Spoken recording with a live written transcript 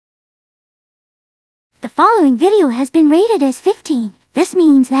The following video has been rated as 15. This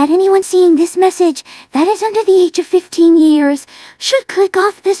means that anyone seeing this message that is under the age of 15 years should click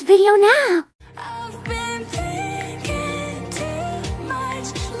off this video now. I've been thinking too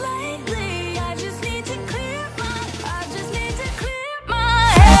much lately. I just need to clear my head. I just need to clear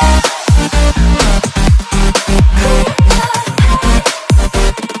my head.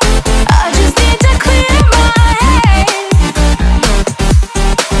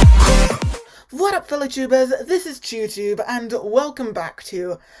 What up, fellow tubers? This is Chu-Tube, and welcome back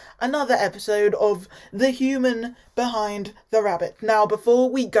to another episode of The Human Behind the Rabbit. Now, before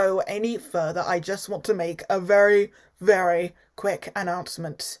we go any further, I just want to make a very, very quick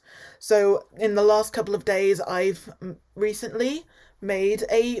announcement. So, in the last couple of days, I've recently made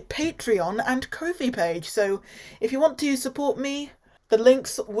a Patreon and Ko-fi page. So, if you want to support me, the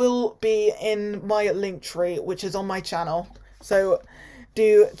links will be in my link tree, which is on my channel. So,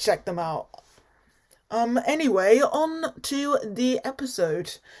 do check them out. Anyway, on to the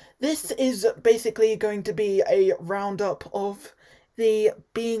episode. This is basically going to be a roundup of the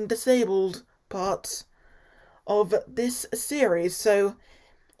being disabled part of this series. So,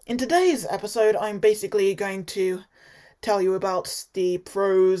 in today's episode, I'm basically going to tell you about the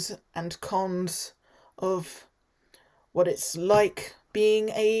pros and cons of what it's like being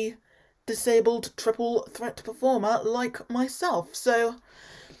a disabled triple threat performer like myself. So,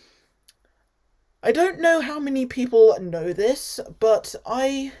 I don't know how many people know this, but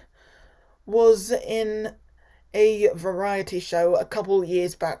I was in a variety show a couple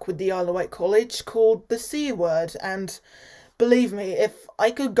years back with the Isle of Wight College called The C Word, and believe me, if I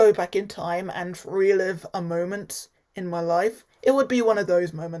could go back in time and relive a moment in my life, it would be one of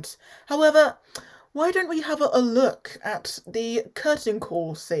those moments. However, why don't we have a look at the curtain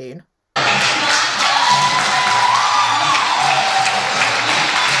call scene?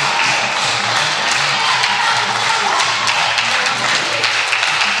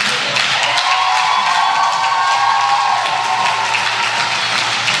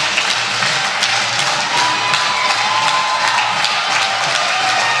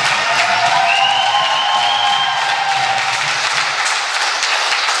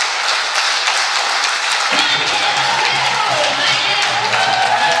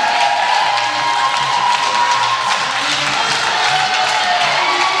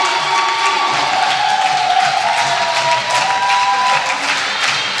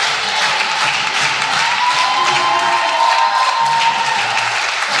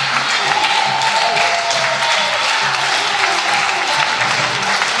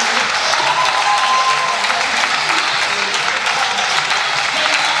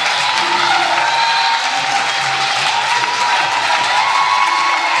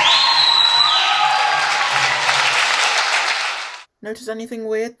 Notice anything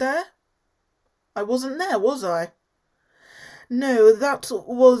weird there? I wasn't there, was I? No, that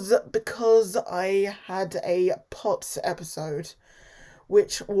was because I had a POTS episode,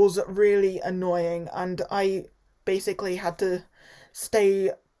 which was really annoying, and I basically had to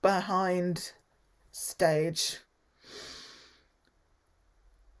stay behind stage.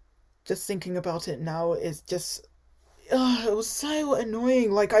 Just thinking about it now is just... it was so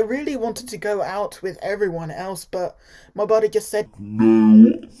annoying. Like, I really wanted to go out with everyone else, but my body just said,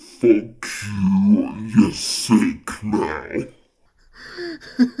 "No, fuck you, you're sick now."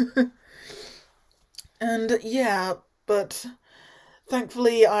 And yeah, but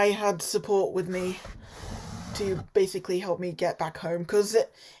thankfully I had support with me to basically help me get back home, because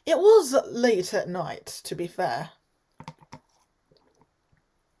it was late at night, to be fair.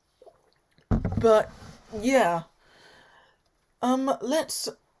 But yeah. Let's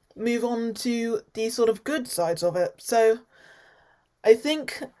move on to the sort of good sides of it. So, I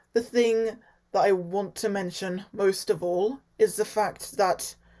think the thing that I want to mention most of all is the fact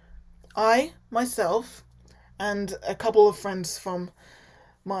that I, myself, and a couple of friends from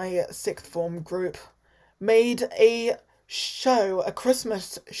my sixth form group made a show, a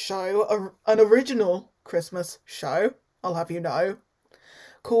Christmas show, an original Christmas show, I'll have you know,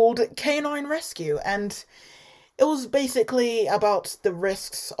 called Canine Rescue, and it was basically about the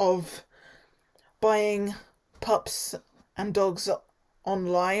risks of buying pups and dogs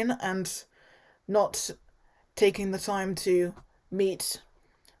online and not taking the time to meet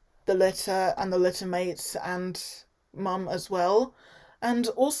the litter and the litter mates and mum as well, and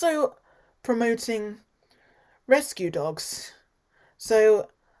also promoting rescue dogs. So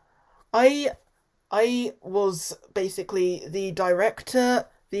I was basically the director,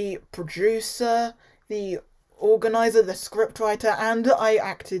 the producer, the organizer, the scriptwriter, and I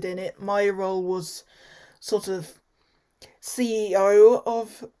acted in it. My role was sort of CEO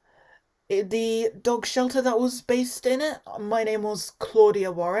of the dog shelter that was based in it. My name was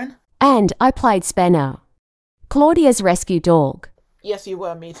Claudia Warren. And I played Spanner, Claudia's rescue dog. Yes, you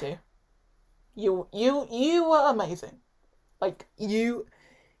were. Me too. You were amazing. Like, you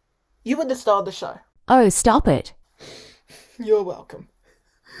were the star of the show. Oh, stop it. You're welcome.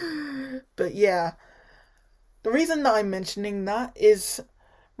 But yeah, the reason that I'm mentioning that is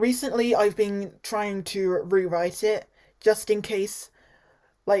recently I've been trying to rewrite it just in case,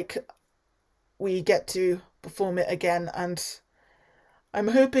 like, we get to perform it again, and I'm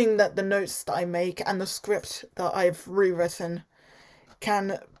hoping that the notes that I make and the script that I've rewritten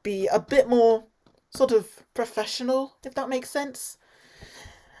can be a bit more sort of professional, if that makes sense.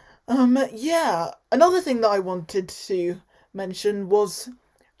 Yeah, another thing that I wanted to mention was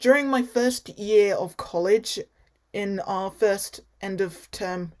during my first year of college, in our first end of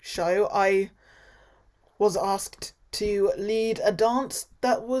term show, I was asked to lead a dance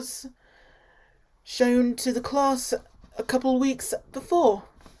that was shown to the class a couple weeks before.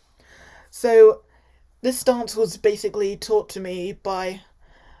 So this dance was basically taught to me by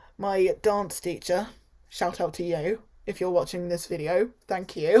my dance teacher. Shout out to you if you're watching this video.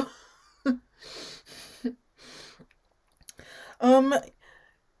 Thank you.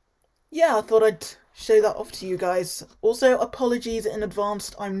 Yeah, I thought I'd show that off to you guys. Also, apologies in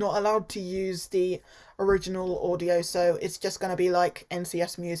advance, I'm not allowed to use the original audio, so it's just gonna be like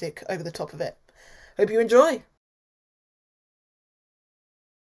NCS music over the top of it. Hope you enjoy!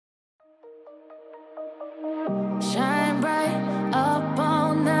 Shine bright up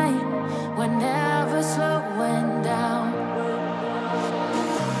all night, we're never slowing down.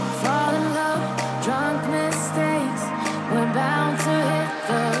 Fall in love, drunk mistakes, we're bound to hit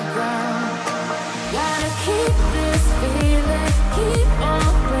the ground. Gotta keep this feeling, keep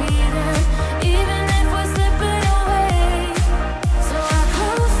on breathing, even if we're slipping away. So I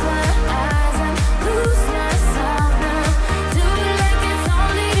close my eyes and lose myself now, do it like it's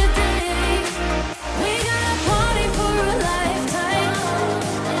only today. We got a party for a lifetime,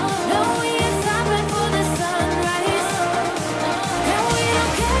 no we ain't stopping for the sunrise, and we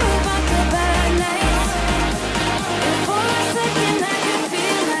don't care about the bad nights. If for a second I can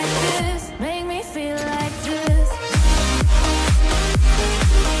feel like this, make me feel like this.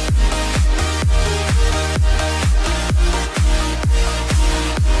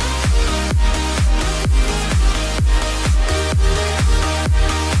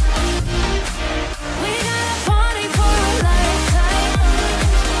 We got a party for a lifetime,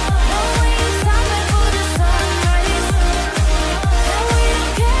 no we ain't stopping for the sunrise, and we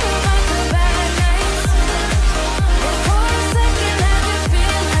don't care about the bad nights. If for a second I can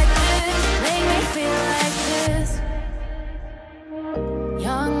feel like this, make me feel like this.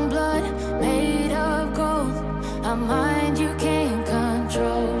 Young blood made of gold, a mind you can't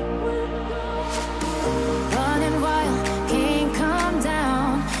control. Running wild, can't come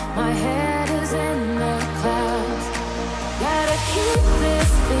down, my head is in the clouds. Gotta keep this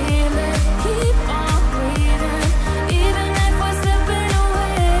feeling, keep on breathing, even if we're slipping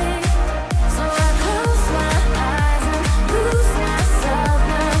away. So I close my eyes and lose myself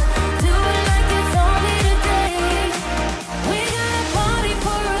now, do it like it's only today. We got a party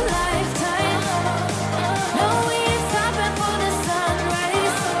for a lifetime, no we ain't stopping for the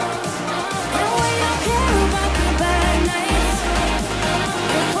sunrise, and we don't care about the bad nights.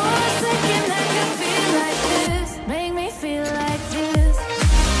 If for a second I can feel like this, make me feel like this.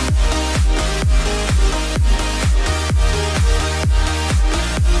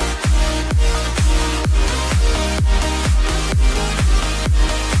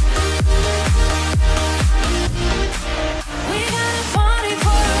 We got a party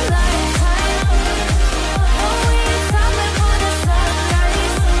for a lifetime, no we ain't stopping for the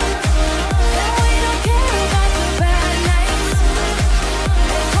sunrise, and we don't care about the bad nights. If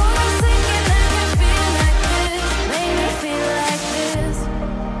for a second I can feel like this, make me feel like this.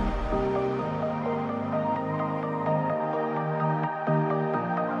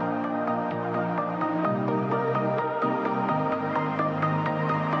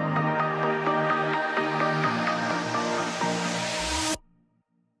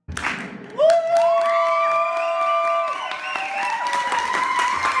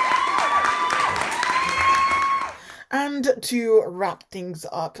 And to wrap things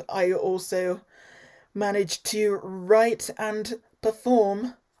up, I also managed to write and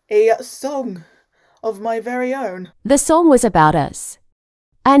perform a song of my very own. The song was about us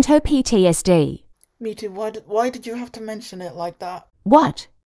and her PTSD. Me too. Why did you have to mention it like that? What?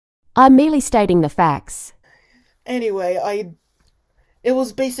 I'm merely stating the facts. Anyway, it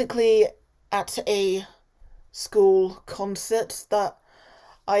was basically at a school concert that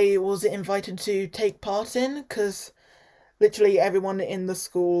I was invited to take part in, because literally everyone in the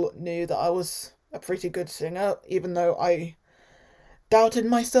school knew that I was a pretty good singer, even though I doubted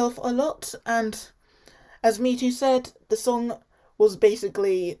myself a lot. And as Mitu said, the song was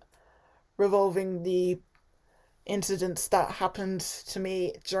basically revolving the incidents that happened to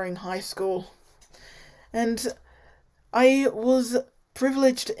me during high school. And I was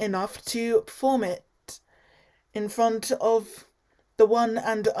privileged enough to perform it in front of the one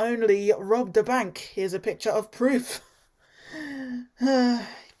and only Rob the Bank. Here's a picture of proof.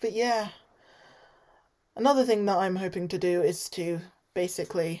 But yeah, another thing that I'm hoping to do is to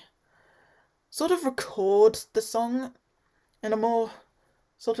basically sort of record the song in a more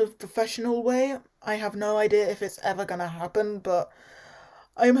sort of professional way. I have no idea if it's ever gonna happen, but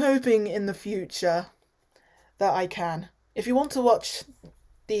I'm hoping in the future that I can. If you want to watch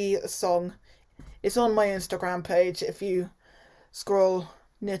the song, it's on my Instagram page. If you scroll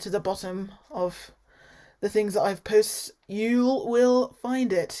near to the bottom of the things that I've posted, you will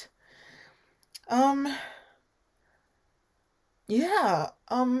find it. Yeah,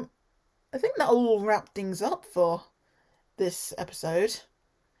 I think that'll wrap things up for this episode.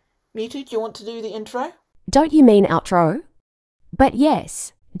 Mitu, do you want to do the intro? Don't you mean outro? But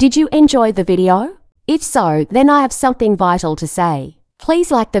yes. Did you enjoy the video? If so, then I have something vital to say.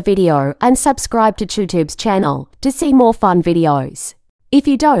 Please like the video and subscribe to Chu-Tube's channel to see more fun videos. If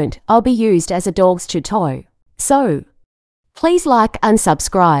you don't, I'll be used as a dog's tutor. So, please like and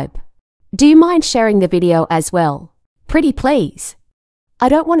subscribe. Do you mind sharing the video as well? Pretty please. I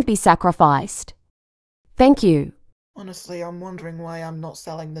don't want to be sacrificed. Thank you. Honestly, I'm wondering why I'm not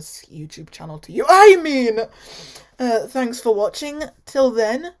selling this YouTube channel to you. I mean, thanks for watching. Till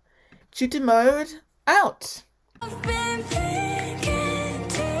then, Chu-Tube mode out.